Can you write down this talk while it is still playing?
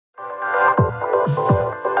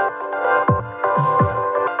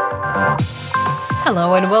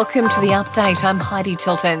Hello and welcome to The Update. I'm Heidi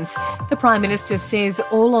Tiltons. The Prime Minister says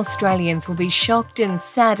all Australians will be shocked and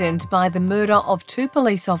saddened by the murder of two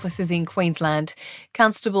police officers in Queensland.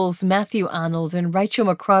 Constables Matthew Arnold and Rachel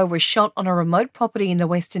McCrow were shot on a remote property in the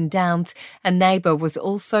Western Downs. A neighbour was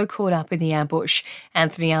also caught up in the ambush.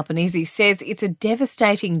 Anthony Albanese says it's a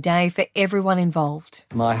devastating day for everyone involved.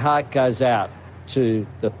 My heart goes out to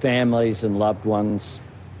the families and loved ones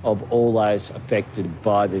of all those affected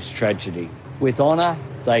by this tragedy. With honour,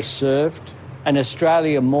 they served, and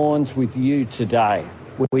Australia mourns with you today.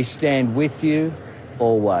 We stand with you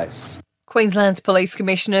always. Queensland's Police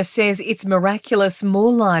Commissioner says it's miraculous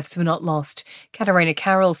more lives were not lost. Katarina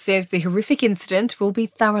Carroll says the horrific incident will be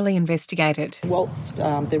thoroughly investigated. Whilst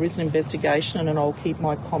there is an investigation, and I'll keep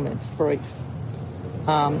my comments brief,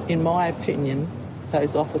 in my opinion,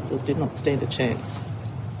 those officers did not stand a chance.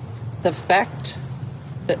 The fact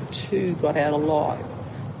that two got out alive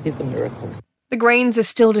is a miracle. The Greens are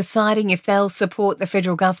still deciding if they'll support the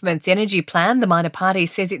federal government's energy plan. The minor party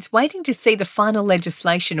says it's waiting to see the final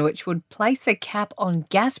legislation which would place a cap on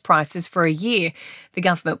gas prices for a year. The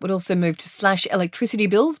government would also move to slash electricity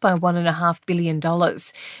bills by $1.5 billion.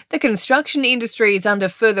 The construction industry is under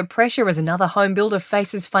further pressure as another home builder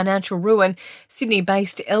faces financial ruin.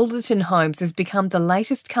 Sydney-based Elderton Homes has become the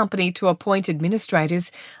latest company to appoint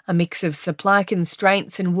administrators. A mix of supply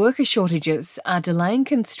constraints and worker shortages are delaying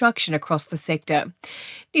construction across the sector.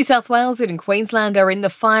 New South Wales and Queensland are in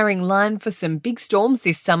the firing line for some big storms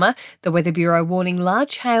this summer. The Weather Bureau warning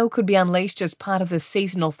large hail could be unleashed as part of the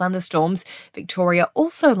seasonal thunderstorms. Victoria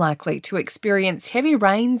also likely to experience heavy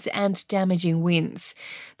rains and damaging winds.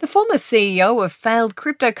 The former CEO of failed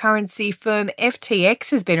cryptocurrency firm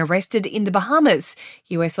FTX has been arrested in the Bahamas.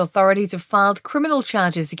 US authorities have filed criminal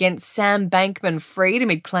charges against Sam Bankman-Fried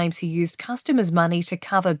amid claims he used customers' money to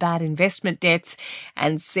cover bad investment debts.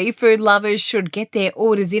 And seafood lovers should get their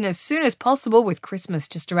orders in as soon as possible with Christmas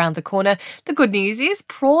just around the corner. The good news is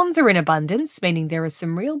prawns are in abundance, meaning there are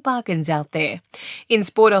some real bargains out there. In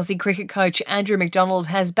sport, Aussie cricket coach Andrew McDonald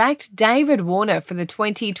has backed David Warner for the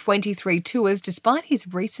 2023 tours despite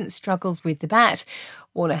his recent struggles with the bat.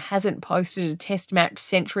 Warner hasn't posted a test match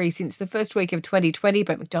century since the first week of 2020,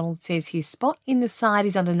 but McDonald says his spot in the side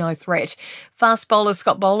is under no threat. Fast bowler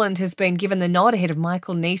Scott Boland has been given the nod ahead of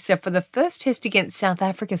Michael Neser for the first test against South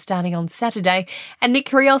Africa starting on Saturday, and Nick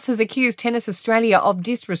Kyrgios has accused Tennis Australia of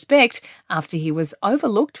disrespect after he was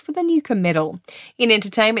overlooked for the Newcombe medal. In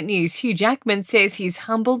entertainment news, Hugh Jackman says he's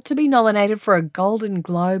humbled to be nominated for a Golden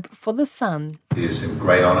Globe for The Sun. It is a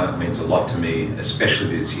great honour. It means a lot to me,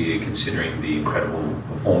 especially this year, considering the incredible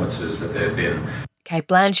performances that there have been. Cate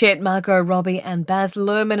Blanchett, Margot Robbie and Baz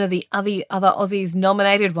Luhrmann are the other Aussies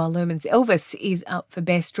nominated, while Luhrmann's Elvis is up for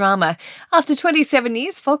Best Drama. After 27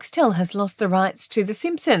 years, Foxtel has lost the rights to The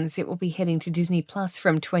Simpsons. It will be heading to Disney Plus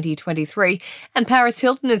from 2023. And Paris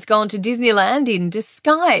Hilton has gone to Disneyland in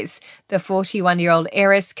disguise. The 41-year-old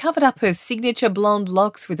heiress covered up her signature blonde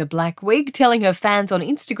locks with a black wig, telling her fans on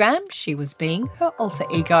Instagram she was being her alter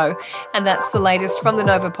ego. And that's the latest from the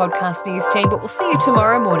Nova Podcast News team, but we'll see you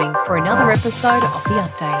tomorrow morning for another episode of The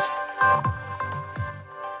Update.